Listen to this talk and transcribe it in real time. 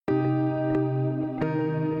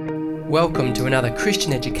Welcome to another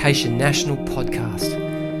Christian Education National podcast.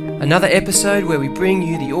 Another episode where we bring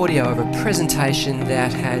you the audio of a presentation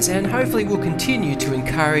that has and hopefully will continue to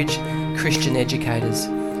encourage Christian educators.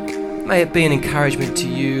 May it be an encouragement to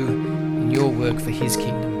you in your work for His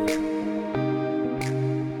kingdom.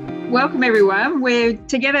 Welcome everyone. We're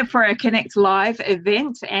together for a Connect Live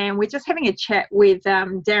event and we're just having a chat with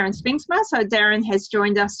Darren Spinksma. So Darren has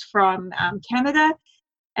joined us from Canada.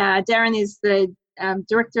 Darren is the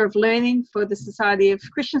Director of Learning for the Society of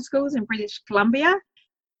Christian Schools in British Columbia.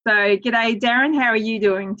 So g'day Darren, how are you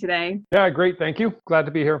doing today? Yeah, great, thank you. Glad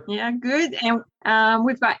to be here. Yeah, good. And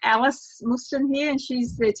we've got Alice Muston here and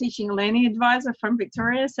she's the Teaching and Learning Advisor from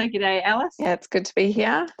Victoria. So g'day Alice. Yeah, it's good to be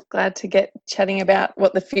here. Glad to get chatting about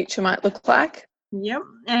what the future might look like. Yep.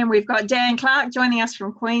 And we've got Dan Clark joining us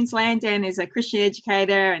from Queensland. Dan is a Christian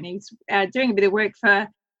educator and he's doing a bit of work for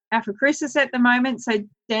Alpha Crucis at the moment. So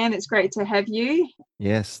Dan, it's great to have you.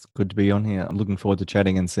 Yes, good to be on here. I'm looking forward to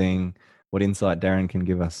chatting and seeing what insight Darren can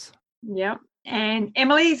give us. Yep. And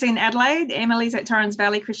Emily's in Adelaide. Emily's at Torrens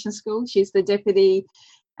Valley Christian School. She's the Deputy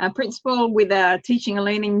Principal with a Teaching and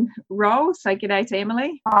Learning role. So g'day to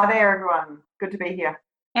Emily. Hi there, everyone. Good to be here.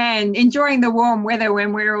 And enjoying the warm weather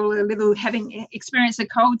when we're all a little having experienced a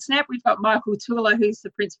cold snap. We've got Michael Tooler, who's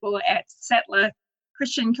the Principal at Sattler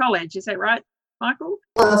Christian College. Is that right, Michael?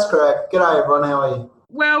 Yeah, that's correct. G'day, everyone. How are you?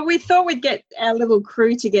 Well, we thought we'd get our little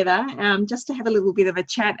crew together just to have a little bit of a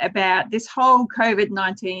chat about this whole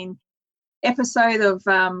COVID-19 episode of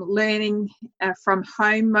learning from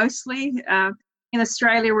home mostly. In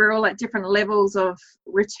Australia, we're all at different levels of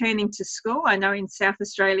returning to school. I know in South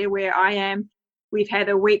Australia, where I am, we've had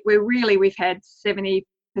a week where really we've had 70%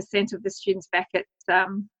 of the students back at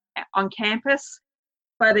on campus.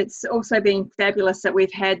 But it's also been fabulous that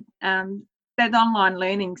we've had that online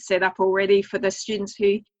learning set up already for the students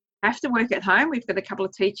who have to work at home. We've got a couple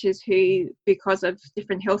of teachers who, because of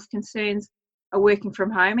different health concerns, are working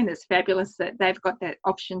from home, and it's fabulous that they've got that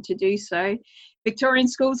option to do so. Victorian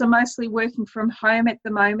schools are mostly working from home at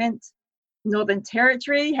the moment. Northern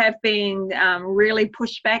Territory have been really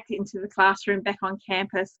pushed back into the classroom, back on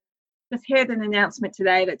campus. Just heard an announcement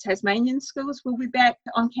today that Tasmanian schools will be back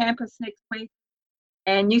on campus next week,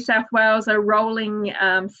 and New South Wales are rolling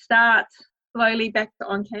start slowly back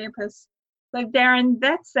on campus. So Darren,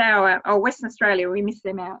 that's our Western Australia. We missed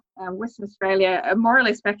them out. Western Australia are more or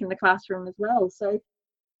less back in the classroom as well. So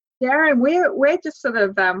Darren, we're just sort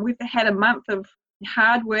of we've had a month of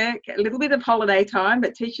hard work, a little bit of holiday time,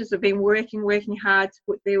 but teachers have been working hard to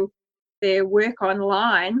put their work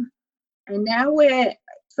online, and now we're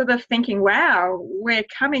sort of thinking, wow, we're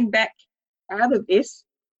coming back out of this.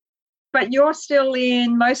 But you're still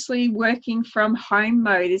in mostly working from home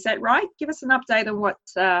mode, is that right? Give us an update on what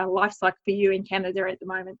life's like for you in Canada at the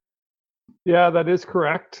moment. Yeah, that is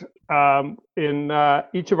correct. In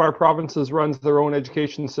each of our provinces runs their own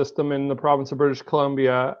education system. In the province of British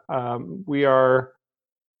Columbia, we are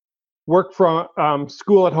work from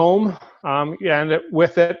school at home, and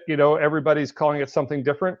with it, everybody's calling it something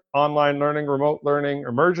different: online learning, remote learning,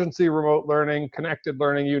 emergency remote learning, connected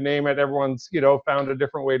learning, you name it. Everyone's found a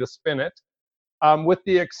different way to spin it, with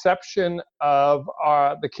the exception of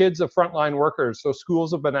the kids of frontline workers. So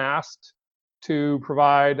schools have been asked to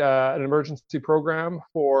provide an emergency program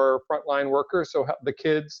for frontline workers. So the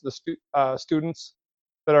kids, the students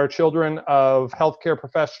that are children of healthcare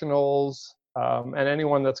professionals, and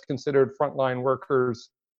anyone that's considered frontline workers.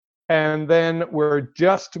 And then we're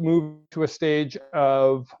just moved to a stage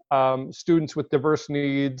of students with diverse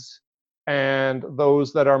needs and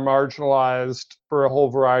those that are marginalized for a whole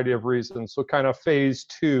variety of reasons. So kind of phase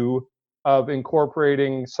 2 of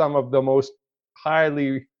incorporating some of the most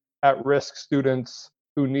highly at-risk students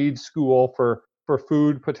who need school for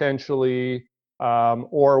food potentially,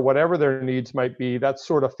 or whatever their needs might be. That's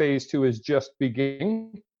sort of phase 2 is just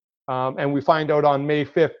beginning. And we find out on May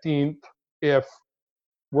 15th if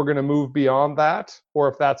we're going to move beyond that, or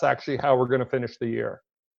if that's actually how we're going to finish the year.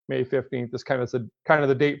 May 15th is kind of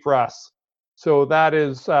the date for us. So that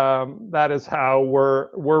is how we're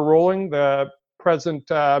rolling. The present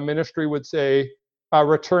ministry would say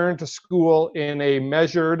return to school in a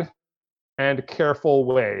measured and careful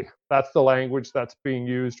way. That's the language that's being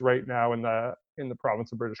used right now in the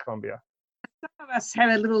province of British Columbia. Some of us had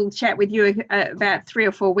a little chat with you about 3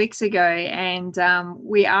 or 4 weeks ago, and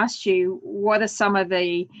we asked you what are some of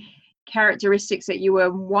the characteristics that you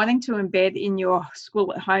were wanting to embed in your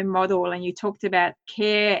school at home model, and you talked about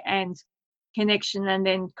care and connection and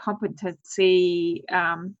then competency,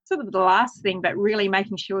 sort of the last thing, but really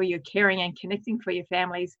making sure you're caring and connecting for your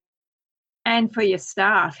families and for your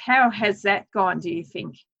staff. How has that gone, do you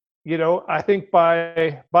think? I think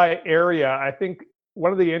by area, I think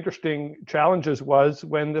one of the interesting challenges was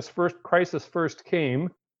when this crisis first came,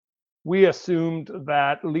 we assumed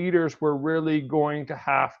that leaders were really going to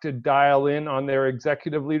have to dial in on their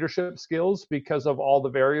executive leadership skills because of all the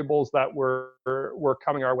variables that were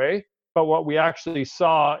coming our way. But what we actually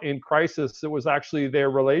saw in crisis, it was actually their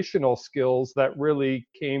relational skills that really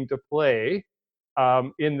came to play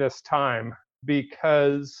in this time,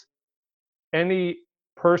 because any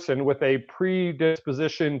person with a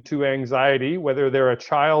predisposition to anxiety, whether they're a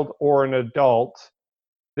child or an adult,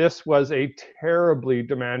 this was a terribly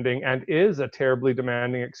demanding and is a terribly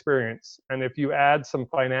demanding experience. And if you add some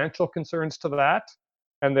financial concerns to that,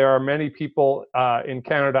 and there are many people in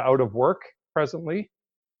Canada out of work presently,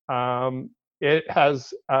 it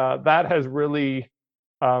has that has really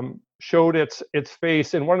showed its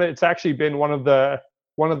face. And it's actually been one of the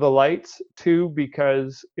lights too,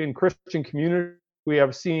 because in Christian community we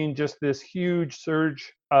have seen just this huge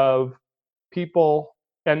surge of people,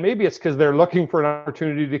 and maybe it's because they're looking for an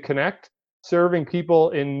opportunity to connect, serving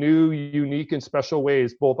people in new, unique, and special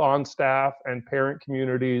ways, both on staff and parent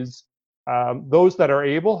communities. Those that are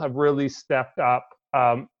able have really stepped up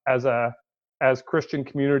as Christian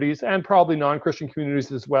communities, and probably non-Christian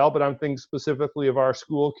communities as well, but I'm thinking specifically of our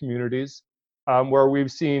school communities, where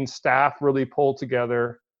we've seen staff really pull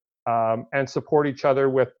together and support each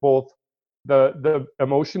other with both the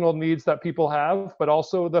emotional needs that people have, but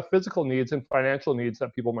also the physical needs and financial needs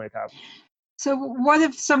that people might have. So what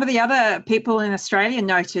have some of the other people in Australia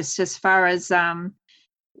noticed as far as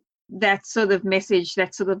that sort of message,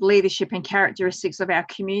 that sort of leadership and characteristics of our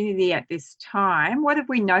community at this time? What have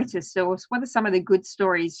we noticed, or what are some of the good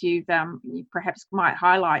stories you perhaps might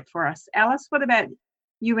highlight for us? Alice, what about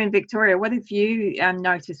you in Victoria? What have you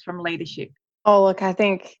noticed from leadership? Oh, look, I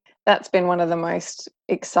think that's been one of the most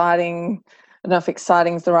exciting, I don't know if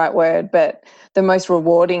exciting is the right word, but the most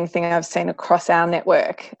rewarding thing I've seen across our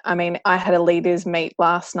network. I mean, I had a leaders meet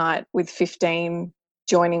last night with 15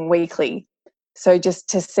 joining weekly. So just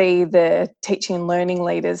to see the teaching and learning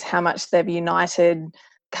leaders, how much they've united,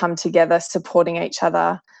 come together, supporting each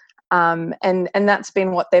other. And that's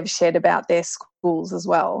been what they've shared about their schools as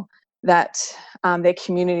well, that their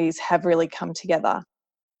communities have really come together.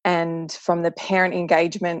 And from the parent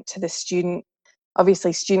engagement to the student,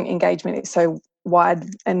 obviously student engagement is so wide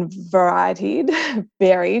and varied,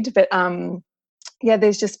 but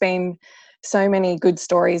there's just been so many good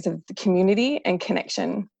stories of the community and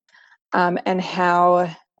connection, and how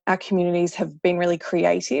our communities have been really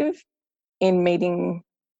creative in meeting,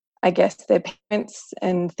 I guess, their parents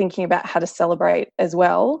and thinking about how to celebrate as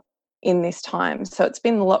well in this time. So it's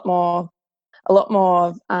been a lot more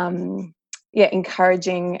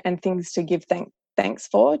encouraging and things to give thanks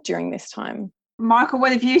for during this time. Michael,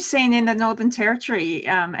 what have you seen in the Northern Territory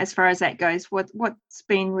as far as that goes? What's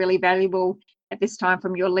been really valuable at this time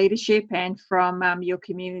from your leadership and from your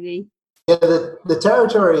community? Yeah, the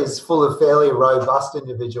Territory is full of fairly robust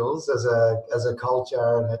individuals as a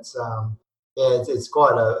culture, and it's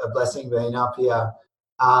quite a blessing being up here.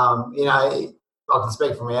 I can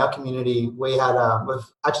speak from our community. We've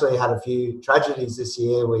actually had a few tragedies this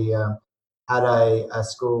year. We had a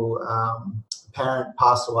school parent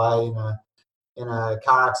pass away in a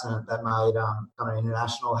car accident that made kind of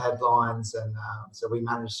international headlines, and so we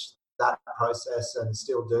managed that process and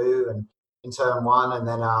still do, and in term one. And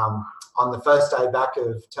then on the first day back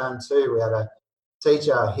of term two, we had a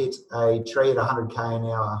teacher hit a tree at 100 km an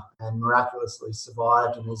hour and miraculously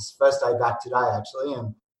survived, and his first day back today actually.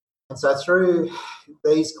 And so through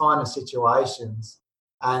these kind of situations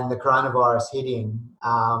and the coronavirus hitting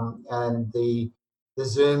and the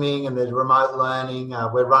Zooming and the remote learning,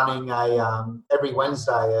 we're running every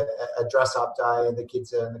Wednesday a dress-up day, and the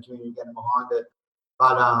kids are in the community getting behind it.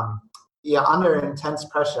 But under intense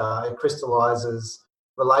pressure, it crystallises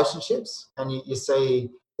relationships, and you see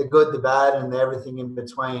the good, the bad, and everything in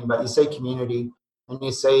between. But you see community, and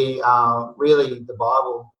you see really the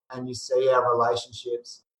Bible, and you see our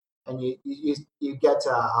relationships. And you get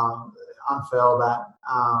to unfurl that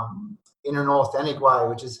in an authentic way,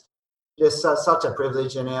 which is just such a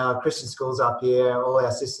privilege. In our Christian schools up here, all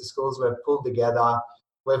our sister schools, we've pulled together.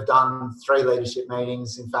 We've done 3 leadership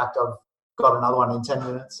meetings. In fact, I've got another one in 10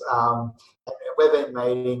 minutes. We've been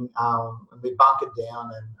meeting, and we bunkered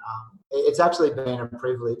down, and it's actually been a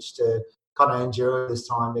privilege to kind of endure this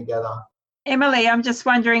time together. Emily, I'm just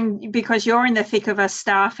wondering, because you're in the thick of a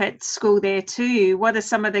staff at school there too, what are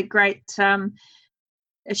some of the great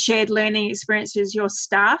shared learning experiences your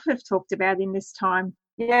staff have talked about in this time?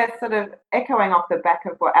 Yeah, sort of echoing off the back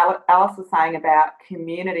of what Alice was saying about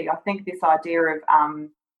community, I think this idea of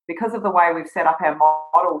because of the way we've set up our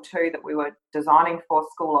model too, that we were designing for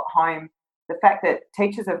school at home, the fact that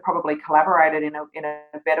teachers have probably collaborated in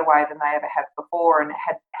a better way than they ever have before, and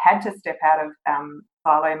had to step out of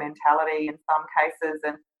silo mentality in some cases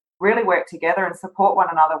and really work together and support one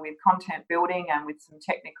another with content building and with some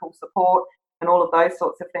technical support and all of those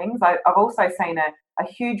sorts of things. I've also seen a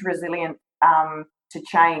huge resilience to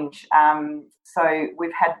change. So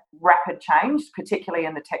we've had rapid change, particularly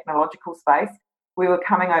in the technological space. We were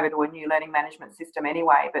coming over to a new learning management system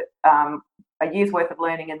anyway, but a year's worth of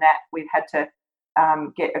learning in that we've had to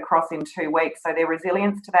get across in 2 weeks. So their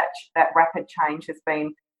resilience to that rapid change has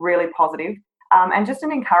been really positive, and just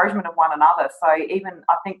an encouragement of one another. So even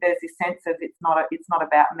I think there's this sense of it's not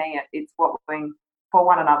about me. It's what we're doing for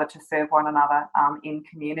one another to serve one another in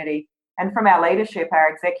community. And from our leadership, our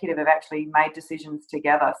executive have actually made decisions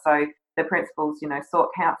together. So the principals, sought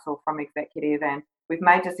counsel from executive, and we've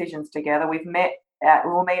made decisions together. We've met.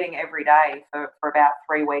 We're meeting every day for about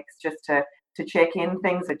 3 weeks just to check in.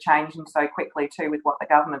 Things are changing so quickly too with what the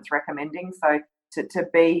government's recommending. So to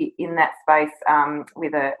be in that space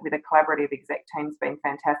with a collaborative exec team's been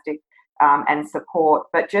fantastic, and support,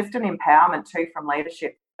 but just an empowerment too from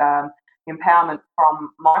leadership. Empowerment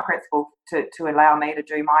from my principal to allow me to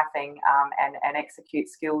do my thing, and execute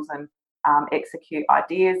skills and execute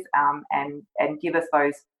ideas, and give us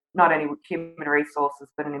those not only human resources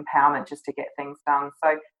but an empowerment just to get things done.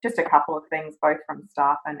 So just a couple of things both from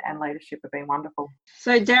staff and leadership have been wonderful.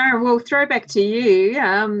 So Darren, we'll throw back to you.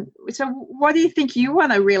 So what do you think you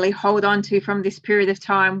want to really hold on to from this period of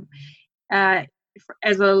time as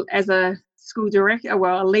a school director,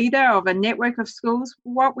 a leader of a network of schools?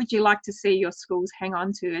 What would you like to see your schools hang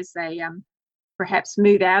on to as they perhaps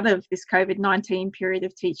move out of this COVID-19 period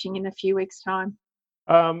of teaching in a few weeks' time?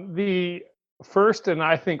 The first, and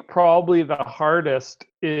I think probably the hardest,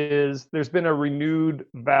 is there's been a renewed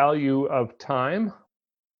value of time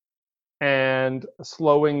and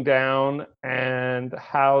slowing down, and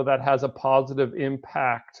how that has a positive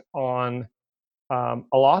impact on a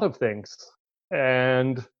lot of things.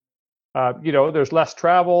 And there's less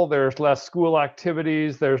travel, there's less school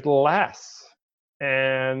activities, there's less.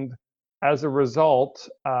 And as a result,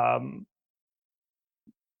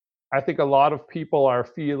 I think a lot of people are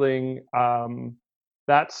feeling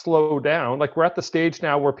that slow down. Like, we're at the stage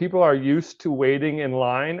now where people are used to waiting in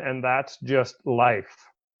line, and that's just life.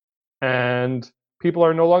 And people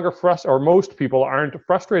are no longer frustrated, or most people aren't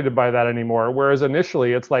frustrated by that anymore. Whereas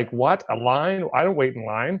initially it's like, what, a line? I don't wait in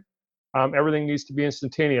line. Everything needs to be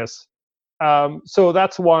instantaneous. So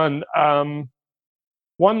that's one.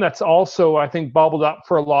 One that's also, I think, bubbled up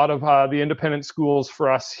for a lot of the independent schools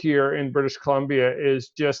for us here in British Columbia is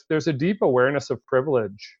just there's a deep awareness of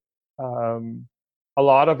privilege. A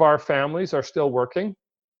lot of our families are still working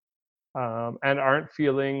and aren't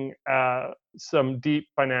feeling some deep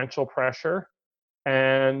financial pressure,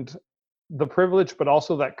 and the privilege, but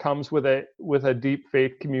also that comes with a deep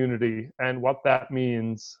faith community and what that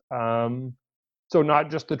means. So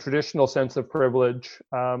not just the traditional sense of privilege.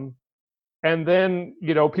 And then,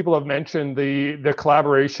 people have mentioned the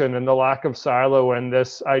collaboration and the lack of silo, and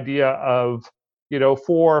this idea of,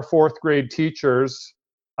 4 fourth grade teachers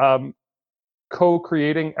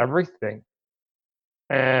co-creating everything.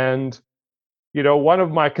 And, one of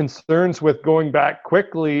my concerns with going back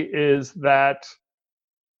quickly is that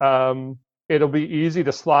it'll be easy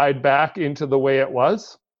to slide back into the way it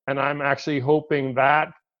was. And I'm actually hoping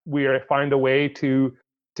that we find a way to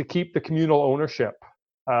keep the communal ownership,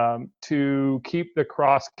 to keep the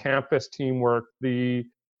cross-campus teamwork, the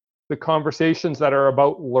conversations that are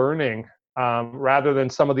about learning, rather than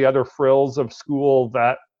some of the other frills of school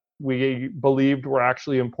that we believed were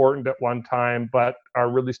actually important at one time, but are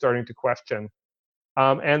really starting to question.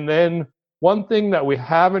 And then one thing that we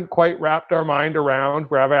haven't quite wrapped our mind around,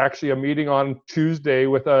 we have actually a meeting on Tuesday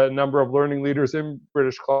with a number of learning leaders in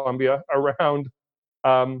British Columbia around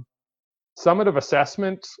summative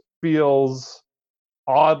assessment feels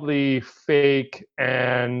oddly fake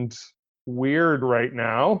and weird right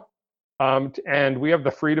now. And we have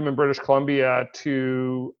the freedom in British Columbia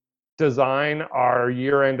to design our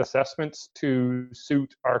year-end assessments to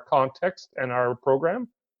suit our context and our program.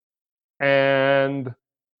 And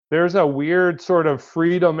there's a weird sort of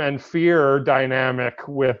freedom and fear dynamic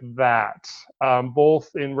with that, both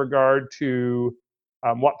in regard to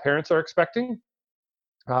what parents are expecting,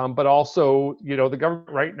 but also, the government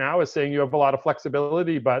right now is saying you have a lot of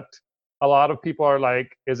flexibility, but a lot of people are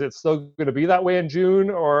like, is it still going to be that way in June,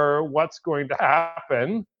 or what's going to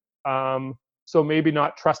happen? So maybe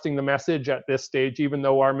not trusting the message at this stage, even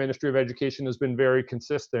though our Ministry of Education has been very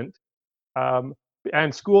consistent.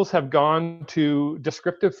 And schools have gone to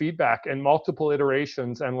descriptive feedback and multiple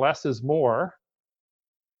iterations and less is more.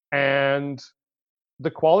 And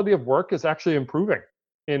the quality of work is actually improving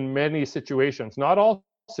in many situations, not all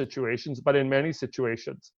situations, but in many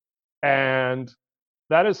situations. And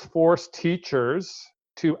that has forced teachers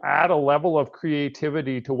to add a level of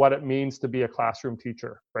creativity to what it means to be a classroom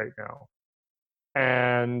teacher right now.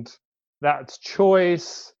 And that's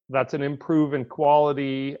choice, that's an improve in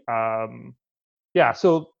quality.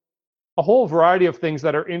 So a whole variety of things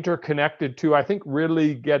that are interconnected to, I think,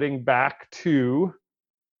 really getting back to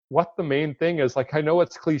what the main thing is. Like, I know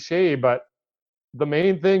it's cliche, but the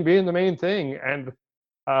main thing being the main thing. And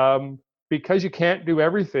because you can't do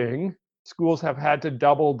everything, schools have had to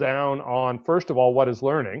double down on, first of all, what is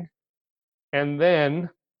learning. And then,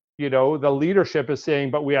 the leadership is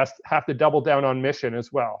saying, but we have to double down on mission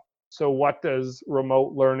as well. So what does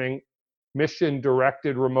remote learning,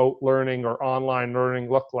 mission-directed remote learning or online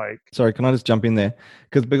learning look like? Sorry, can I just jump in there?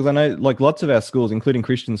 Because I know, like, lots of our schools, including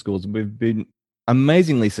Christian schools, we've been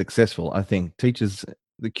amazingly successful, I think. Teachers,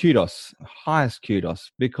 the highest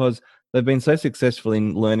kudos, because they've been so successful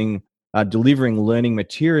in delivering learning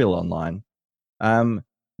material online.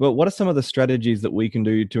 But what are some of the strategies that we can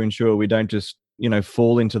do to ensure we don't just,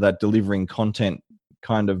 fall into that delivering content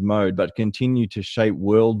kind of mode, but continue to shape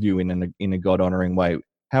worldview in a God-honoring way?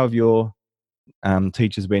 How have your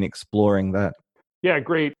teachers been exploring that? Yeah,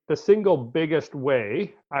 great. The single biggest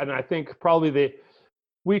way, and I think probably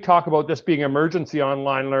we talk about this being emergency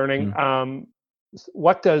online learning.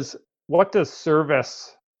 What does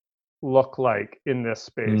service look like in this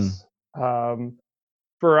space?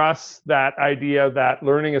 For us, that idea that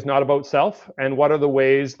learning is not about self, and what are the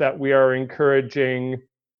ways that we are encouraging?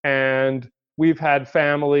 And we've had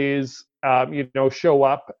families, show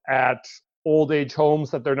up at old age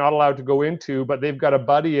homes that they're not allowed to go into, but they've got a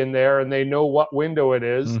buddy in there and they know what window it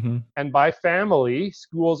is. And by family,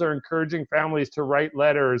 schools are encouraging families to write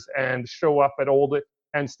letters and show up at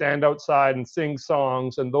and stand outside and sing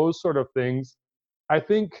songs and those sort of things. I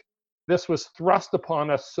think this was thrust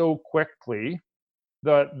upon us so quickly.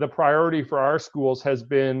 The priority for our schools has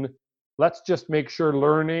been, let's just make sure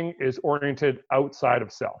learning is oriented outside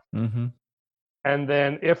of self. And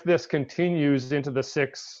then if this continues into the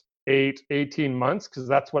 6, 8, 18 months, because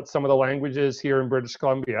that's what some of the language is here in British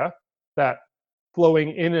Columbia, that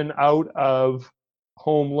flowing in and out of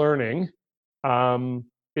home learning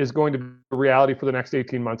is going to be a reality for the next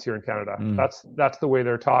 18 months here in Canada. That's the way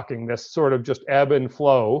they're talking, this sort of just ebb and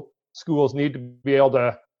flow. Schools need to be able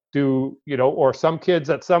to do, or some kids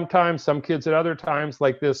at some times, some kids at other times,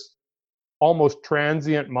 like this almost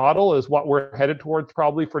transient model is what we're headed towards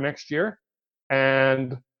probably for next year.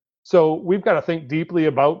 And so we've got to think deeply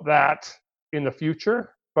about that in the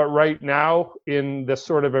future. But right now, in this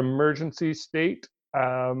sort of emergency state,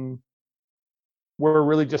 we're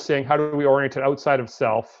really just saying, how do we orient it outside of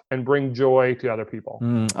self and bring joy to other people?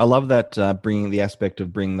 I love that, bringing the aspect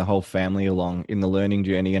of bringing the whole family along in the learning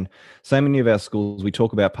journey. And so many of our schools, we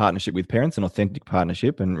talk about partnership with parents and authentic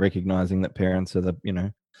partnership, and recognizing that parents are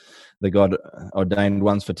the God-ordained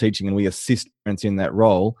ones for teaching, and we assist parents in that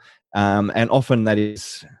role. And often that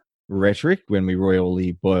is rhetoric when we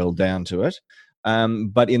royally boil down to it.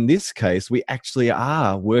 But in this case, we actually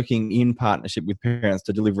are working in partnership with parents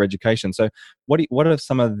to deliver education. So what are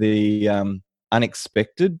some of the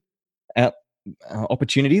unexpected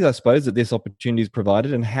opportunities, I suppose, that this opportunity is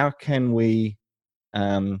provided, and how can we,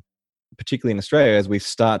 particularly in Australia, as we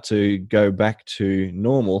start to go back to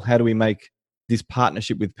normal, how do we make this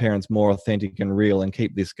partnership with parents more authentic and real and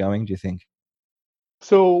keep this going, do you think?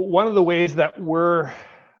 So one of the ways that we're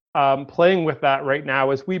playing with that right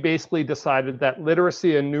now is we basically decided that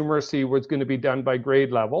literacy and numeracy was going to be done by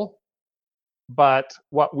grade level, but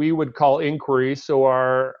what we would call inquiry, so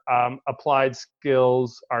our applied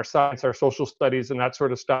skills, our science, our social studies, and that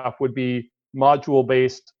sort of stuff would be module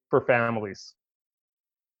based for families.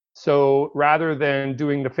 So rather than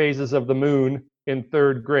doing the phases of the moon in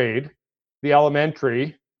 3rd grade, the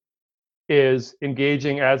elementary is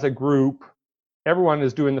engaging as a group. Everyone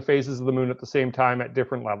is doing the phases of the moon at the same time at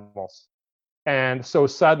different levels. And so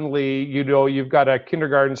suddenly, you've got a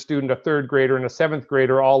kindergarten student, a 3rd grader, and a 7th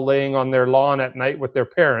grader all laying on their lawn at night with their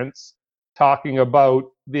parents, talking about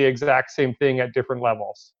the exact same thing at different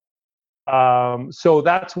levels. So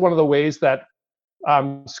that's one of the ways that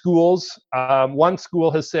schools, one school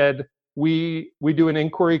has said, we do an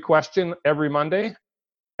inquiry question every Monday,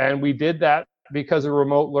 and we did that because of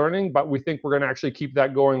remote learning, but we think we're going to actually keep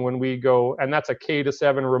that going when we go, and that's a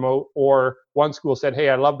K-7 remote. Or one school said, hey,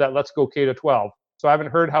 I love that, let's go K-12. So I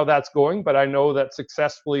haven't heard how that's going, but I know that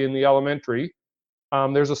successfully in the elementary,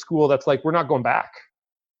 there's a school that's like, we're not going back.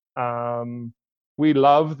 We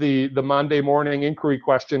love the Monday morning inquiry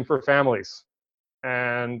question for families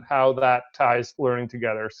and how that ties learning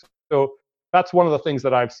together. So that's one of the things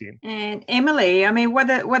that I've seen. And Emily, I mean, what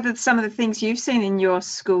are some of the things you've seen in your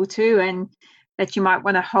school too, and that you might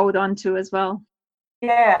want to hold on to as well?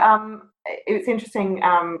 Yeah, it's interesting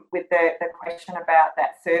with the question about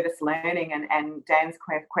that service learning and Dan's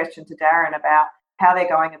question to Darren about how they're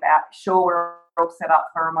going about. Sure, we're all set up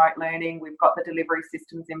for remote learning. We've got the delivery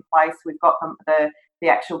systems in place. We've got the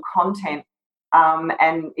actual content.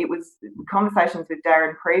 And it was conversations with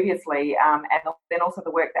Darren previously, and then also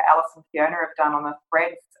the work that Alice and Fiona have done on the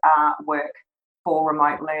Threads work for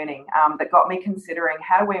remote learning that got me considering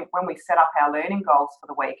how when we set up our learning goals for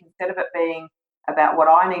the week, instead of it being about what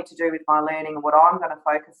I need to do with my learning and what I'm going to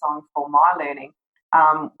focus on for my learning,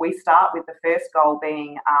 we start with the first goal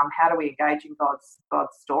being how do we engage in God's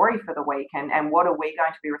story for the week, and what are we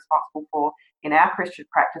going to be responsible for in our Christian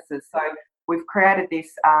practices. So we've created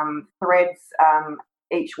this threads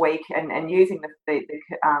each week and using the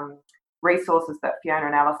resources that Fiona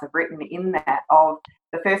and Alice have written in that. Of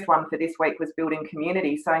the first one for this week was building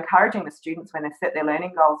community. So encouraging the students when they set their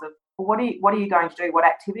learning goals of, well, what are you going to do? What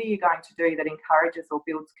activity are you going to do that encourages or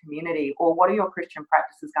builds community? Or what are your Christian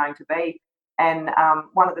practices going to be? And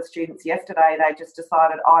one of the students yesterday, they just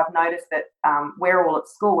decided, I've noticed that we're all at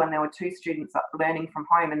school and there were 2 students learning from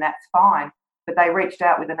home, and that's fine. But they reached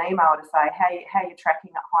out with an email to say, hey, how are you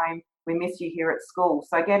tracking at home? We miss you here at school.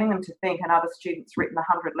 So getting them to think, and other students written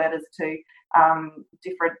 100 letters to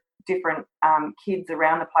different kids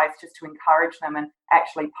around the place just to encourage them and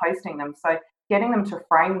actually posting them. So getting them to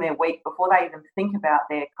frame their week before they even think about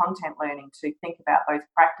their content learning, to think about those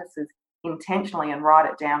practices intentionally and write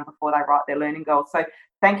it down before they write their learning goals. So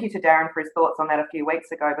thank you to Darren for his thoughts on that a few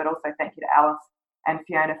weeks ago, but also thank you to Alice and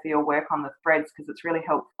Fiona for your work on the threads, because it's really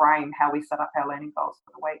helped frame how we set up our learning goals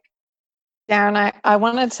for the week. Darren, I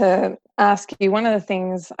wanted to ask you, one of the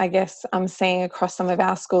things I guess I'm seeing across some of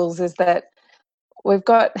our schools is that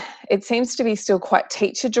it seems to be still quite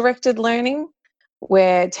teacher-directed learning,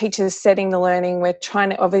 where teachers setting the learning. We're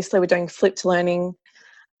doing flipped learning.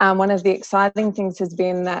 One of the exciting things has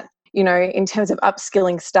been that, in terms of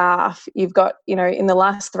upskilling staff, you've got, in the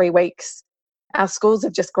last 3 weeks, our schools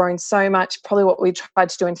have just grown so much, probably what we tried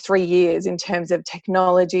to do in 3 years in terms of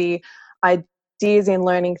technology, ideas in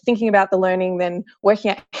learning, thinking about the learning, then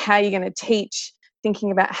working out how you're going to teach, thinking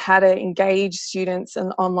about how to engage students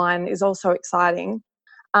and online is also exciting.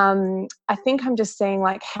 I think I'm just saying,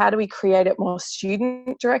 like, how do we create it more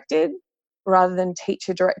student-directed rather than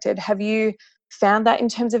teacher-directed? Have you found that in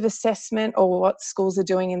terms of assessment or what schools are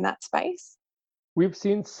doing in that space? We've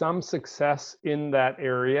seen some success in that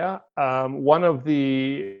area. One of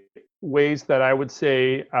the ways that I would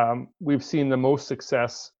say we've seen the most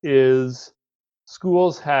success is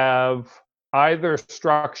schools have either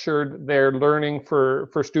structured their learning for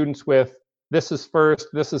students with, this is first,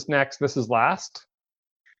 this is next, this is last.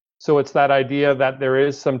 So it's that idea that there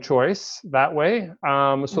is some choice that way.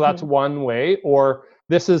 That's one way. Or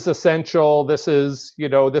this is essential, this is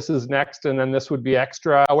next, and then this would be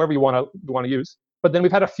extra, however you want to use. But then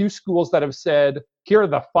we've had a few schools that have said, here are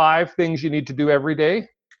the 5 things you need to do every day.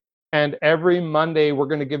 And every Monday, we're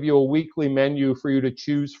going to give you a weekly menu for you to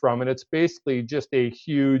choose from. And it's basically just a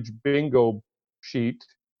huge bingo sheet.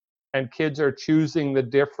 And kids are choosing the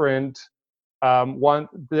different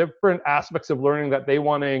aspects of learning that they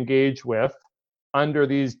want to engage with under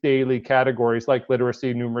these daily categories like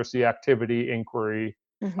literacy, numeracy, activity, inquiry,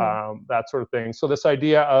 that sort of thing. So this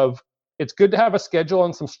idea of, it's good to have a schedule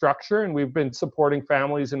and some structure, and we've been supporting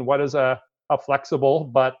families in what is a flexible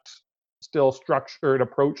but still structured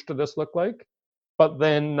approach to this look like, but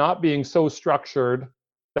then not being so structured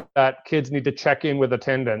that kids need to check in with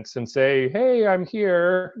attendance and say, hey, I'm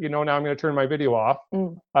here, now I'm going to turn my video off,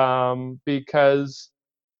 because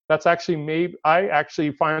that's actually I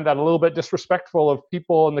actually find that a little bit disrespectful of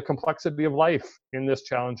people and the complexity of life in this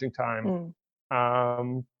challenging time.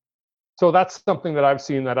 So that's something that I've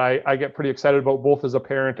seen that I get pretty excited about, both as a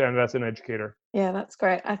parent and as an educator. Yeah, that's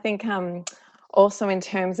great. I think also in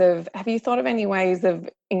terms of, have you thought of any ways of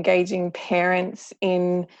engaging parents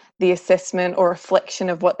in the assessment or reflection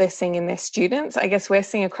of what they're seeing in their students? I guess we're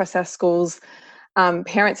seeing across our schools,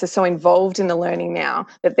 parents are so involved in the learning now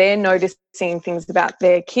that they're noticing things about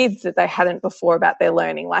their kids that they hadn't before about their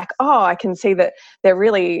learning. Like, I can see that they're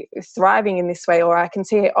really thriving in this way, or I can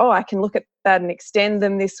see, I can look at that and extend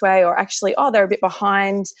them this way, or actually, they're a bit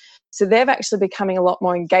behind. So they've actually becoming a lot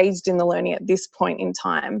more engaged in the learning at this point in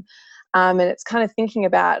time. And it's kind of thinking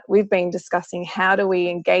about, we've been discussing how do we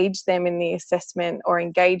engage them in the assessment or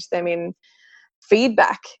engage them in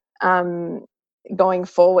feedback going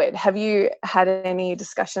forward. Have you had any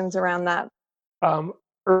discussions around that?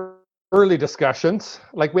 Early discussions.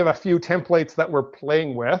 Like, we have a few templates that we're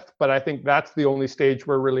playing with, but I think that's the only stage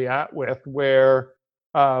we're really at with, where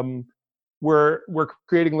we're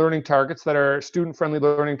creating learning targets that are student-friendly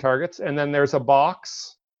learning targets, and then there's a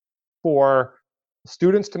box for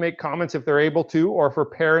students to make comments if they're able to, or for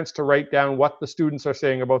parents to write down what the students are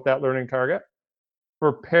saying about that learning target,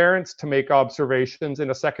 for parents to make observations in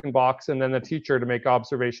a second box, and then the teacher to make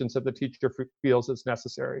observations if the teacher feels it's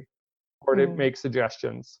necessary, or to make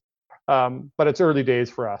suggestions. But it's early days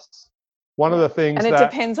for us. One of the things, and it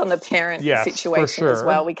depends on the parent situation as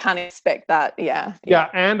well. We can't expect that. Yeah.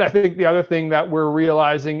 And I think the other thing that we're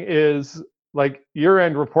realizing is, like,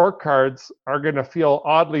 year-end report cards are going to feel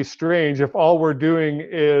oddly strange if all we're doing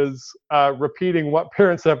is repeating what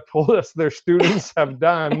parents have told us their students have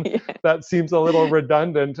done. That seems a little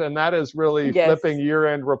redundant, and that is really flipping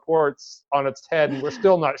year-end reports on its head, and we're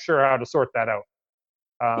still not sure how to sort that out.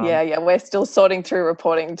 We're still sorting through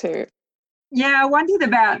reporting too. Yeah, I wondered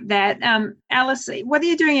about that. Alice, what are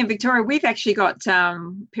you doing in Victoria? We've actually got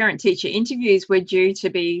parent-teacher interviews. We're due to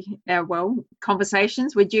be,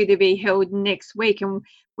 conversations were due to be held next week, and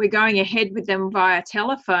we're going ahead with them via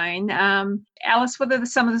telephone. Alice, what are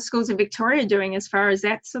some of the schools in Victoria doing as far as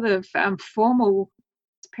that sort of formal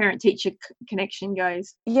parent-teacher connection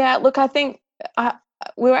goes? Yeah, look, I think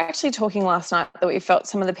we were actually talking last night that we felt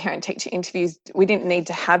some of the parent-teacher interviews, we didn't need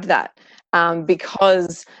to have that.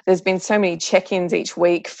 Because there's been so many check-ins each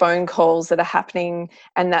week, phone calls that are happening,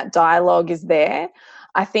 and that dialogue is there.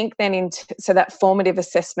 I think then so that formative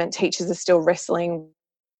assessment, teachers are still wrestling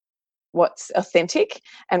what's authentic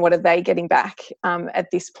and what are they getting back at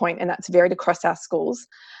this point, and that's varied across our schools.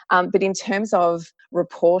 But in terms of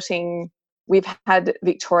reporting, we've had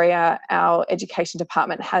Victoria, our education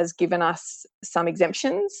department has given us some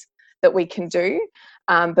exemptions that we can do.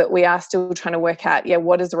 But we are still trying to work out,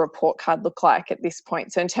 what does a report card look like at this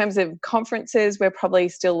point? So in terms of conferences, we're probably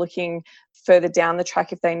still looking further down the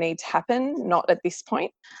track if they need to happen, not at this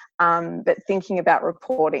point. But thinking about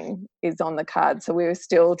reporting is on the card. So we were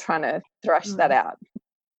still trying to thrash that out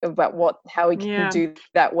about how we can do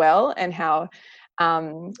that well, and how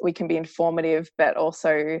we can be informative but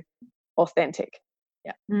also authentic.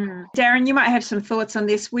 Yeah. Darren, you might have some thoughts on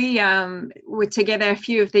this. We were together, a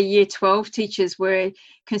few of the Year 12 teachers were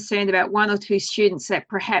concerned about one or two students that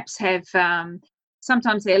perhaps have,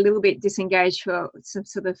 sometimes they're a little bit disengaged for some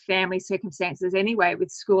sort of family circumstances anyway with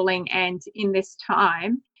schooling, and in this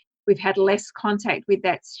time we've had less contact with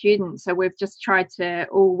that student. So we've just tried to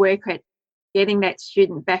all work at getting that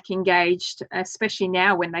student back engaged, especially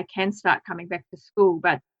now when they can start coming back to school.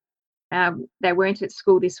 But they weren't at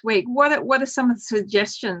school this week. What are some of the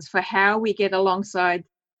suggestions for how we get alongside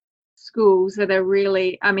schools that are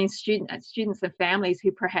really, students and families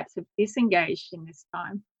who perhaps have disengaged in this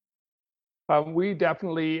time? We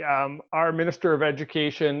definitely, our Minister of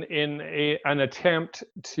Education, in an attempt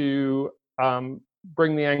to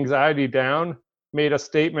bring the anxiety down, made a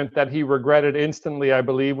statement that he regretted instantly, I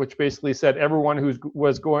believe, which basically said everyone who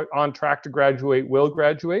was going on track to graduate will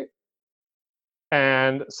graduate.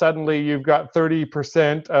 And suddenly you've got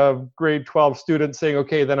 30% of grade 12 students saying,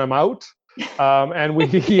 okay, then I'm out. And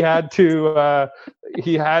he had to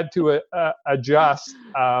adjust.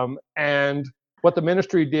 And what the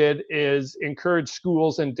ministry did is encourage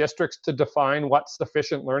schools and districts to define what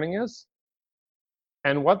sufficient learning is.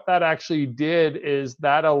 And what that actually did is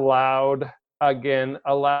that allowed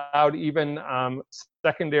even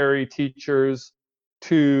secondary teachers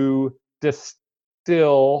to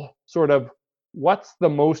distill sort of what's the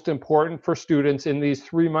most important for students in these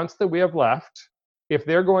 3 months that we have left. If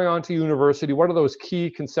they're going on to university, what are those key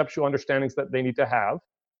conceptual understandings that they need to have?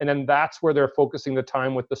 And then that's where they're focusing the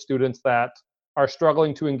time with the students that are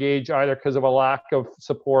struggling to engage, either because of a lack of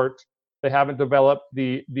support, they haven't developed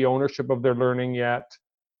the ownership of their learning yet.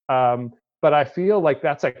 But I feel like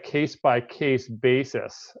that's a case-by-case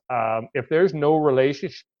basis. If there's no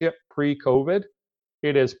relationship pre-COVID,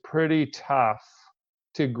 it is pretty tough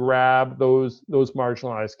to grab those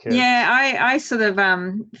marginalized kids. Yeah, I sort of,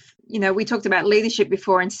 we talked about leadership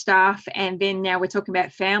before and staff, and then now we're talking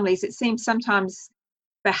about families. It seems sometimes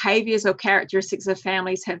behaviours or characteristics of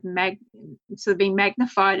families have sort of been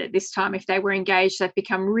magnified at this time. If they were engaged, they've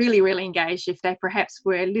become really, really engaged. If they perhaps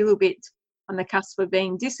were a little bit on the cusp of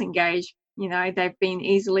being disengaged, they've been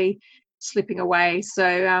easily slipping away.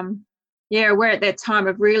 So, we're at that time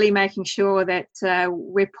of really making sure that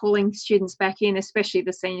we're pulling students back in, especially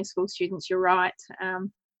the senior school students. You're right.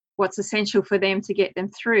 What's essential for them to get them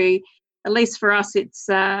through. at least for us, it's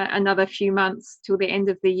another few months till the end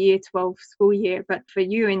of the year 12 school year. But for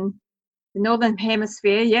you in the Northern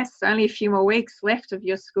Hemisphere, yes, only a few more weeks left of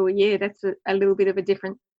your school year. That's a little bit of a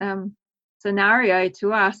different scenario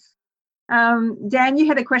to us. Dan, you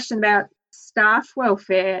had a question about staff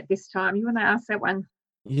welfare at this time. You want to ask that one?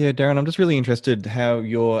 Yeah, Darren, I'm just really interested how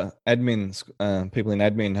your admins, people in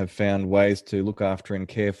admin, have found ways to look after and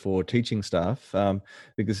care for teaching staff,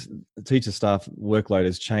 because the teacher staff workload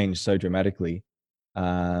has changed so dramatically,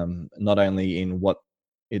 not only in what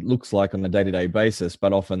it looks like on a day-to-day basis,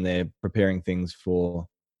 but often they're preparing things for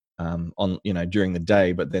during the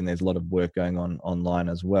day, but then there's a lot of work going on online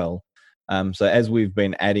as well. So as we've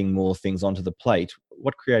been adding more things onto the plate,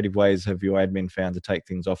 what creative ways have your admin found to take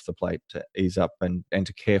things off the plate to ease up and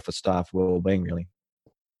to care for staff well-being, really?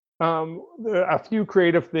 There are a few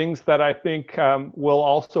creative things that I think will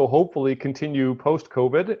also hopefully continue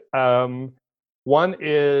post-COVID. One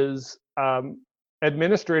is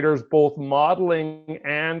administrators both modeling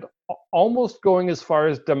and almost going as far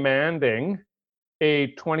as demanding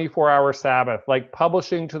a 24-hour Sabbath, like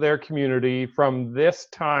publishing to their community from this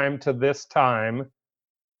time to this time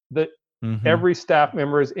that every staff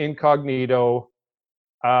member is incognito.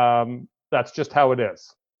 That's just how it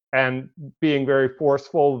is. And being very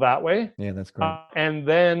forceful that way. Yeah, that's great. And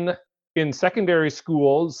then in secondary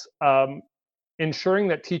schools, ensuring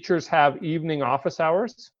that teachers have evening office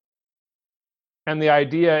hours. And the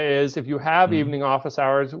idea is if you have evening office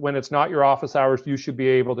hours, when it's not your office hours, you should be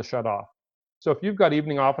able to shut off. So if you've got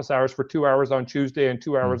evening office hours for 2 hours on Tuesday and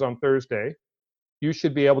 2 hours on Thursday, you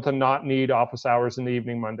should be able to not need office hours in the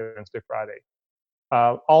evening, Monday, Wednesday, Friday.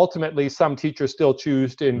 Ultimately, some teachers still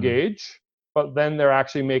choose to engage, but then they're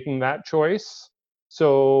actually making that choice.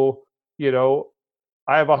 So,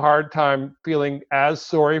 I have a hard time feeling as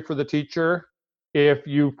sorry for the teacher if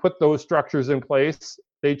you put those structures in place.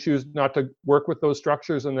 They choose not to work with those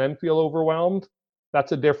structures and then feel overwhelmed.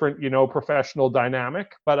 That's a different, professional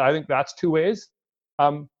dynamic. But I think that's two ways.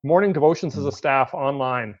 Morning devotions as a staff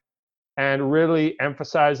online and really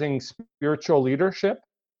emphasizing spiritual leadership.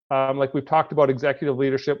 Like we've talked about executive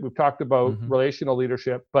leadership, we've talked about relational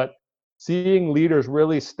leadership, but seeing leaders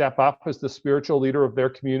really step up as the spiritual leader of their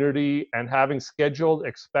community and having scheduled,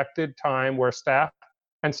 expected time where staff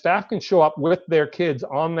can show up with their kids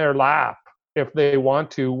on their lap if they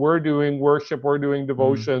want to. We're doing worship, we're doing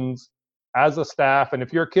devotions as a staff. And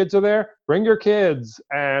if your kids are there, bring your kids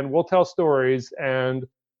and we'll tell stories. And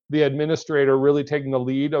the administrator really taking the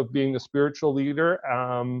lead of being the spiritual leader.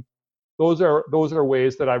 Those are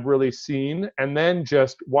ways that I've really seen. And then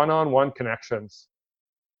just one-on-one connections,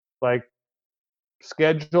 like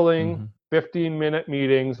scheduling 15-minute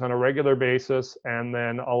meetings on a regular basis, and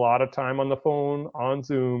then a lot of time on the phone, on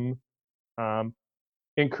Zoom,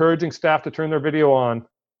 encouraging staff to turn their video on,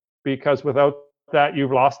 because without that,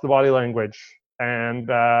 you've lost the body language. And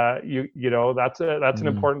that's an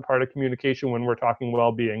important part of communication when we're talking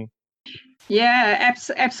well-being. Yeah,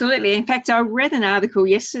 absolutely. In fact, I read an article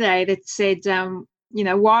yesterday that said,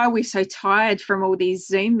 why are we so tired from all these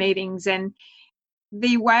Zoom meetings? And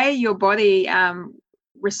the way your body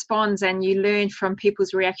responds, and you learn from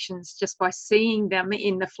people's reactions just by seeing them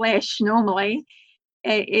in the flesh normally,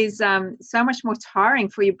 is so much more tiring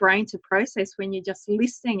for your brain to process when you're just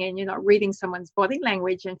listening and you're not reading someone's body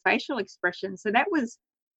language and facial expression. So that was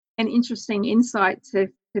an interesting insight to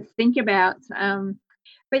think about.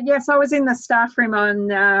 But yes, I was in the staff room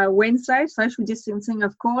on Wednesday, social distancing,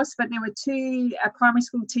 of course, but there were two primary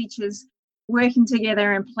school teachers working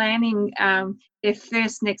together and planning their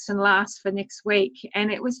first, next and last for next week.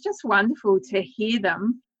 And it was just wonderful to hear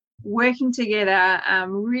them working together,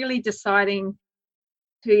 really deciding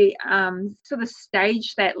to sort of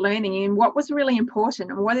stage that learning and what was really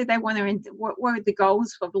important and what did they want to, what were the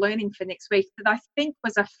goals of learning for next week, that I think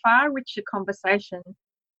was a far richer conversation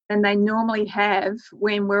than they normally have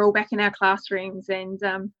when we're all back in our classrooms. And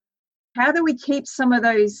how do we keep some of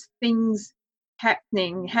those things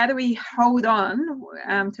happening? How do we hold on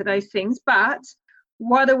to those things? But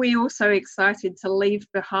what are we also excited to leave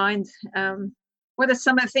behind? What are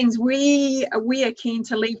some of the things we are keen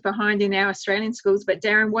to leave behind in our Australian schools? But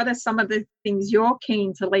Darren, what are some of the things you're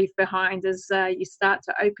keen to leave behind as you start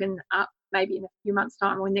to open up maybe in a few months'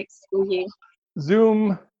 time or next school year?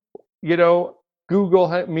 Zoom,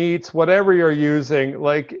 Google Meets, whatever you're using,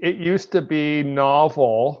 like it used to be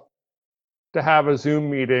novel to have a Zoom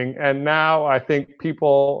meeting. And now I think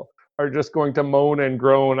people are just going to moan and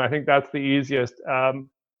groan. I think that's the easiest.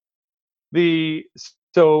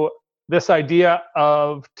 So this idea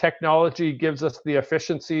of technology gives us the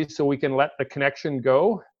efficiency so we can let the connection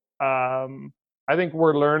go. I think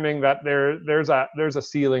we're learning that there's a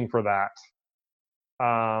ceiling for that.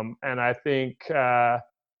 And I think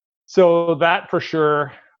so that for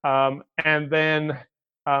sure. And then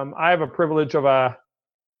I have a privilege of a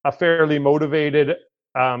fairly motivated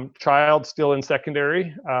child still in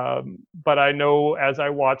secondary. But I know as I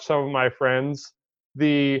watch some of my friends,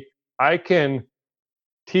 I can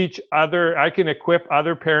equip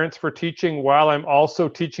other parents for teaching while I'm also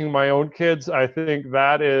teaching my own kids. I think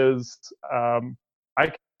that is,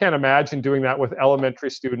 I can't imagine doing that with elementary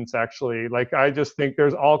students, actually. Like, I just think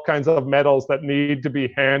there's all kinds of medals that need to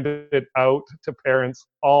be handed out to parents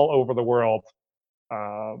all over the world.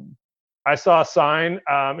 I saw a sign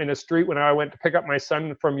in a street when I went to pick up my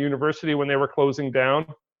son from university when they were closing down.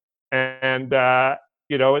 And,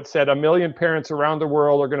 it said 1 million parents around the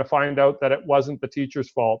world are going to find out that it wasn't the teacher's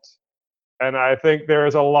fault. And I think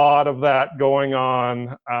there's a lot of that going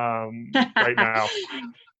on right now.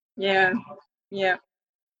 Yeah.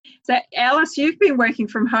 So, Alice, you've been working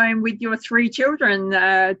from home with your 3 children,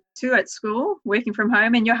 2 at school, working from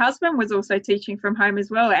home, and your husband was also teaching from home as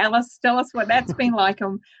well. Alice, tell us what that's been like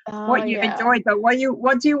and what you've enjoyed, but what do you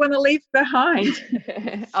want to leave behind?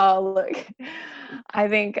 Oh, look, I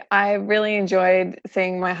think I really enjoyed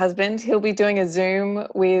seeing my husband. He'll be doing a Zoom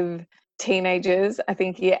with teenagers, I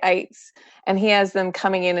think year 8s, and he has them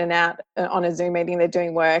coming in and out on a Zoom meeting. They're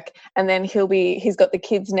doing work, and then he's got the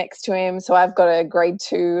kids next to him. So I've got a grade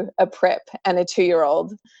 2, a prep, and a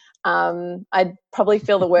 2-year-old. I'd probably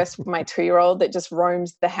feel the worst with my 2-year-old that just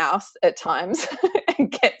roams the house at times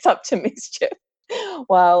and gets up to mischief,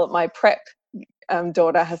 while my prep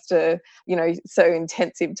daughter has to, so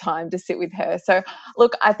intensive time to sit with her. So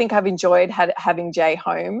look, I think I've enjoyed having Jay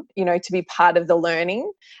home, to be part of the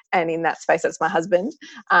learning, and in that space, that's my husband.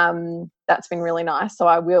 That's been really nice. So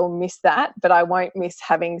I will miss that, but I won't miss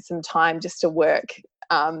having some time just to work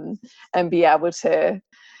and be able to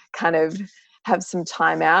kind of have some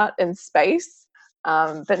time out and space.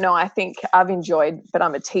 But no, I think I've enjoyed, but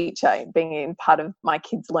I'm a teacher, being in part of my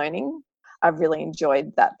kids' learning. I've really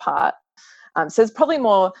enjoyed that part. So there's probably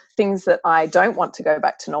more things that I don't want to go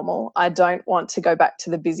back to normal. I don't want to go back to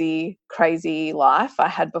the busy, crazy life I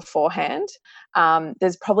had beforehand.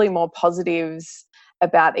 There's probably more positives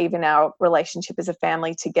about even our relationship as a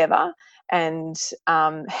family together, and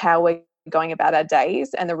how we're going about our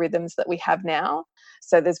days and the rhythms that we have now.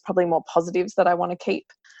 So there's probably more positives that I want to keep.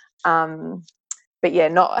 But yeah,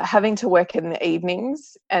 not having to work in the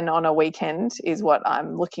evenings and on a weekend is what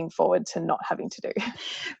I'm looking forward to not having to do.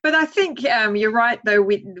 But I think you're right, though,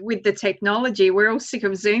 with the technology. We're all sick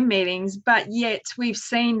of Zoom meetings, but yet we've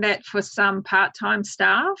seen that for some part-time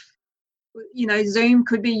staff, Zoom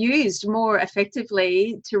could be used more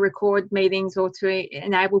effectively to record meetings or to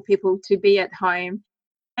enable people to be at home.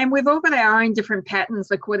 And we've all got our own different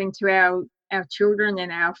patterns according to our children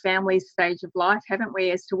and our family's stage of life, haven't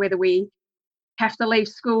we, as to whether we have to leave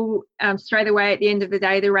school straight away at the end of the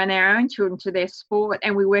day to run our own children to their sport,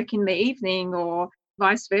 and we work in the evening, or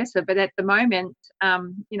vice versa. But at the moment,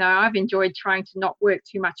 I've enjoyed trying to not work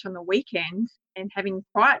too much on the weekend, and having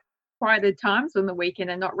quieter times on the weekend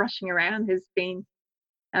and not rushing around has been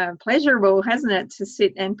pleasurable, hasn't it, to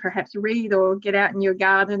sit and perhaps read or get out in your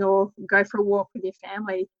garden or go for a walk with your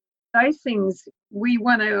family. Those things we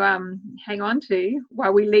want to hang on to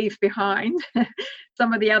while we leave behind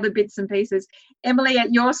some of the other bits and pieces. Emily,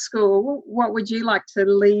 at your school, what would you like to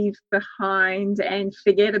leave behind and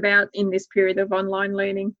forget about in this period of online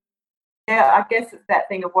learning? Yeah, I guess it's that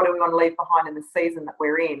thing of what do we want to leave behind in the season that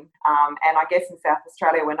we're in. And I guess in South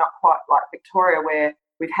Australia, we're not quite like Victoria, where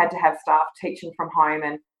we've had to have staff teaching from home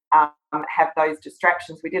and have those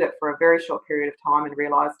distractions. We did it for a very short period of time and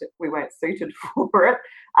realised that we weren't suited for it.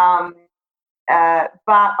 But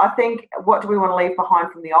I think, what do we want to leave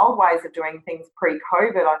behind from the old ways of doing things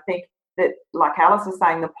pre-COVID? I think that, like Alice was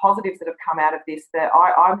saying, the positives that have come out of this, that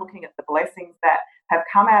I'm looking at the blessings that have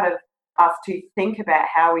come out of us to think about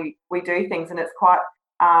how we do things. And it's quite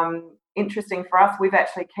interesting for us. We've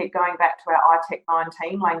actually keep going back to our iTech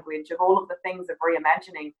 19 language of all of the things of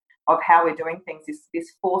reimagining of how we're doing things,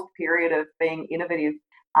 this fourth period of being innovative.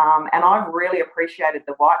 And I've really appreciated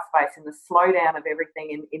the white space and the slowdown of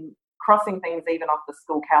everything in crossing things even off the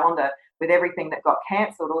school calendar with everything that got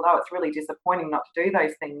cancelled. Although it's really disappointing not to do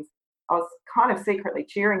those things, I was kind of secretly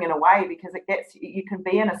cheering in a way, because you can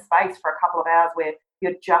be in a space for a couple of hours where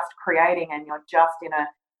you're just creating and you're just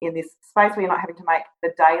in this space where you're not having to make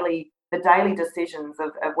the daily decisions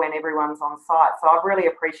of when everyone's on site. So I've really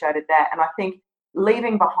appreciated that. And I think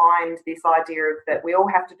leaving behind this idea of that we all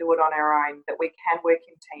have to do it on our own, that we can work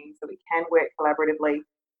in teams, that we can work collaboratively,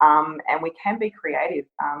 and we can be creative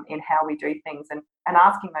in how we do things, and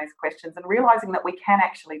asking those questions and realising that we can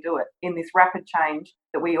actually do it in this rapid change,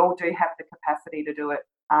 that we all do have the capacity to do it,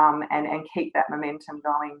 and keep that momentum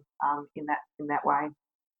going in that way.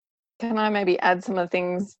 Can I maybe add some of the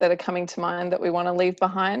things that are coming to mind that we want to leave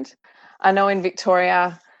behind? I know in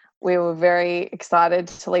Victoria, we were very excited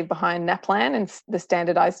to leave behind NAPLAN and the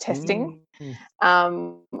standardised testing. I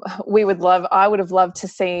would have loved to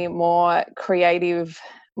see more creative,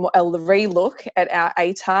 a relook at our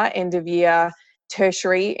ATAR end of year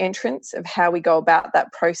tertiary entrance of how we go about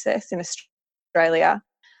that process in Australia.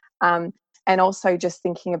 And also just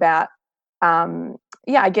thinking about,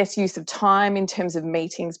 I guess use of time in terms of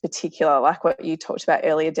meetings, particular, like what you talked about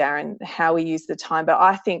earlier, Darren, how we use the time. But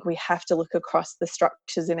I think we have to look across the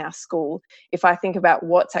structures in our school. If I think about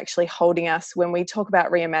what's actually holding us when we talk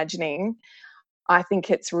about reimagining, I think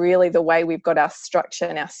it's really the way we've got our structure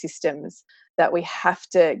and our systems that we have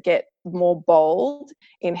to get more bold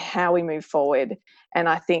in how we move forward. And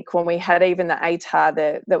I think when we had even the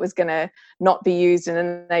ATAR that was going to not be used, and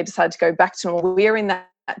then they decided to go back to normal, we're in that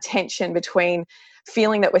tension between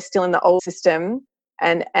feeling that we're still in the old system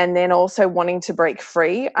and then also wanting to break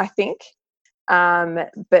free, I think.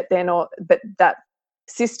 But that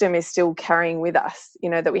system is still carrying with us,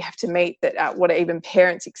 that we have to meet that what even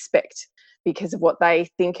parents expect because of what they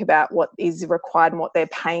think about what is required and what they're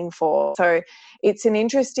paying for. So it's an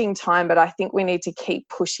interesting time, but I think we need to keep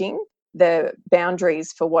pushing the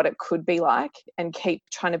boundaries for what it could be like and keep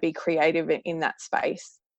trying to be creative in that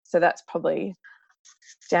space. So that's probably,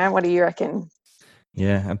 Darren, what do you reckon?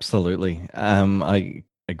 Yeah, absolutely. I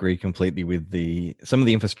agree completely with some of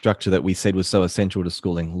the infrastructure that we said was so essential to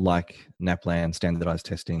schooling, like NAPLAN, standardized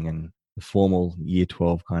testing, and the formal year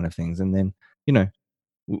 12 kind of things. And then,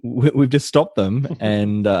 we've just stopped them.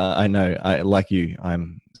 And I know, like you,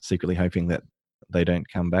 I'm secretly hoping that they don't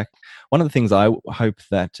come back. One of the things I hope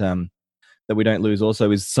that we don't lose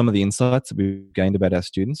also is some of the insights that we've gained about our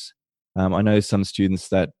students. I know some students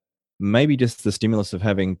that maybe just the stimulus of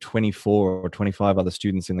having 24 or 25 other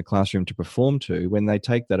students in the classroom to perform to, when they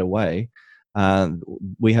take that away,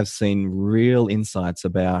 we have seen real insights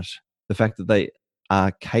about the fact that they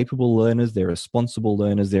are capable learners, they're responsible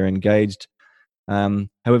learners, they're engaged.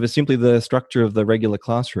 However, simply the structure of the regular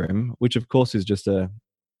classroom, which of course is just a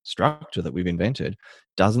structure that we've invented,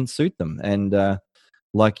 doesn't suit them. And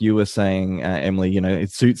like you were saying, Emily,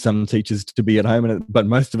 it suits some teachers to be at home, but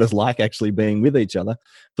most of us like actually being with each other.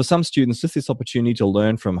 For some students, just this opportunity to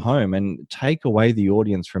learn from home and take away the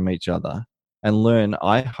audience from each other and learn.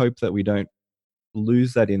 I hope that we don't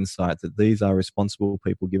lose that insight that these are responsible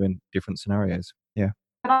people given different scenarios. Yeah.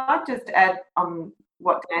 Can I just add on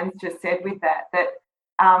what Dan's just said with that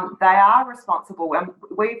they are responsible, and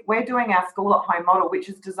we're doing our school at home model, which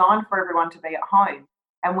is designed for everyone to be at home.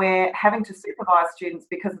 And we're having to supervise students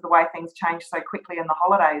because of the way things change so quickly in the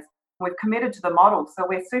holidays. We've committed to the model. So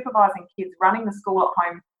we're supervising kids running the school at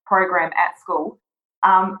home program at school.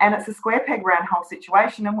 And it's a square peg round hole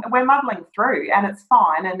situation, and we're muddling through, and it's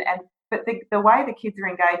fine. But the way the kids are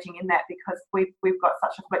engaging in that, because we've got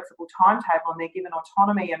such a flexible timetable and they're given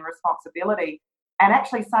autonomy and responsibility, and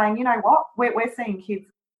actually saying, you know what, we're seeing kids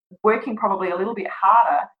working probably a little bit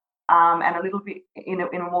harder and a little bit in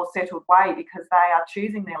a more settled way, because they are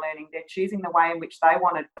choosing their learning, they're choosing the way in which they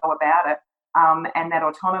want to go about it, and that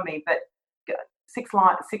autonomy. But six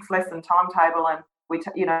lesson timetable, and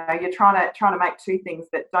you're trying to make two things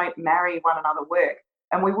that don't marry one another work,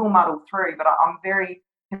 and we will muddle through. But I'm very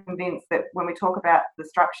convinced that when we talk about the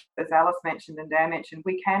structure, as Alice mentioned and Dan mentioned,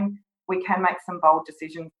 we can make some bold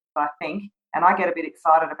decisions, I think. And I get a bit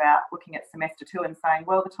excited about looking at semester 2 and saying,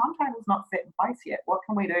 well, the timetable's not set in place yet. What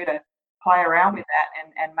can we do to play around with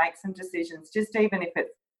that and make some decisions, just even if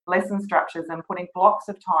it's lesson structures and putting blocks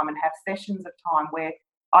of time and have sessions of time where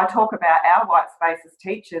I talk about our white space as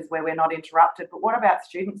teachers where we're not interrupted, but what about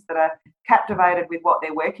students that are captivated with what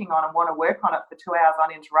they're working on and want to work on it for 2 hours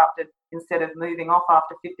uninterrupted instead of moving off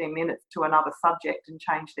after 15 minutes to another subject and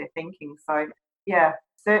change their thinking? So, yeah,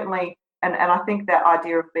 certainly. And I think that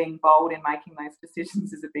idea of being bold in making those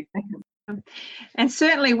decisions is a big thing. And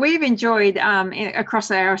certainly we've enjoyed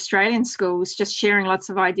across our Australian schools just sharing lots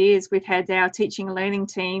of ideas. We've had our teaching and learning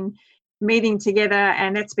team meeting together,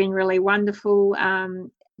 and that's been really wonderful.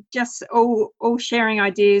 Just all sharing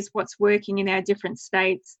ideas, what's working in our different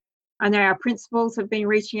states. I know our principals have been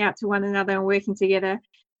reaching out to one another and working together.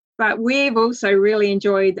 But we've also really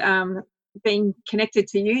enjoyed being connected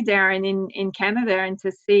to you, Darren, in Canada, and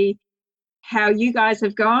to see how you guys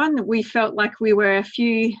have gone. We felt like we were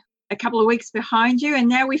a couple of weeks behind you, and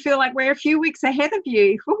now we feel like we're a few weeks ahead of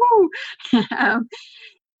you.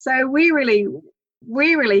 So we really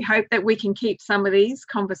we really hope that we can keep some of these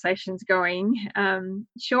conversations going.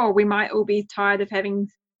 Sure, we might all be tired of having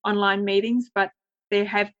online meetings, but there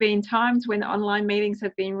have been times when online meetings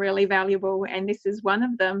have been really valuable, and this is one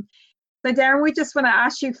of them. So Darren, we just want to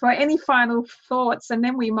ask you for any final thoughts, and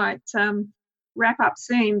then we might wrap up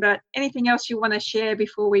soon, but anything else you want to share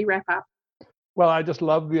before we wrap up? Well, I just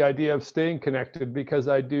love the idea of staying connected, because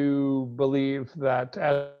I do believe that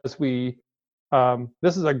as we,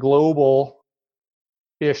 this is a global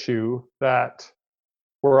issue that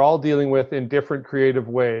we're all dealing with in different creative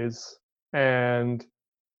ways. And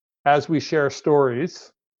as we share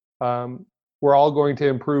stories, we're all going to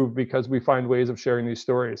improve because we find ways of sharing these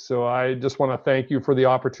stories. So I just want to thank you for the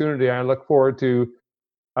opportunity. I look forward to,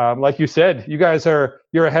 like you said,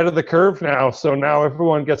 you're ahead of the curve now. So now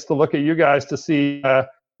everyone gets to look at you guys to see,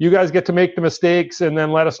 you guys get to make the mistakes and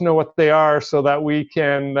then let us know what they are, so that we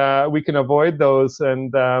can avoid those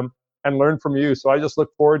and learn from you. So I just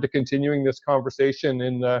look forward to continuing this conversation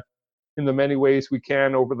in the many ways we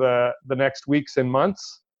can over the next weeks and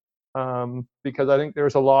months, because I think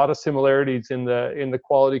there's a lot of similarities in the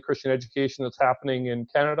quality Christian education that's happening in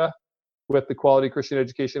Canada with the quality Christian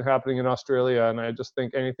education happening in Australia. And I just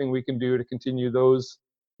think anything we can do to continue those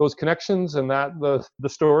connections and the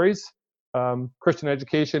stories, Christian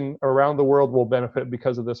education around the world will benefit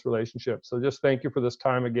because of this relationship. So just thank you for this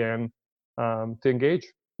time again to engage.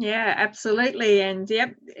 Yeah, absolutely. And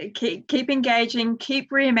yep, keep engaging, keep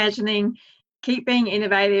reimagining, keep being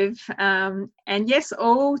innovative, and yes,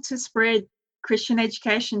 all to spread Christian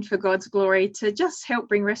education for God's glory, to just help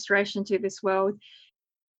bring restoration to this world.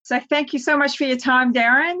 So thank you so much for your time,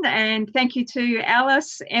 Darren, and thank you to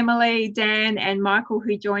Alice, Emily, Dan, and Michael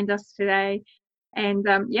who joined us today. And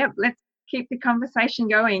yep, let's keep the conversation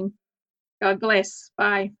going. God bless.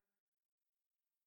 Bye.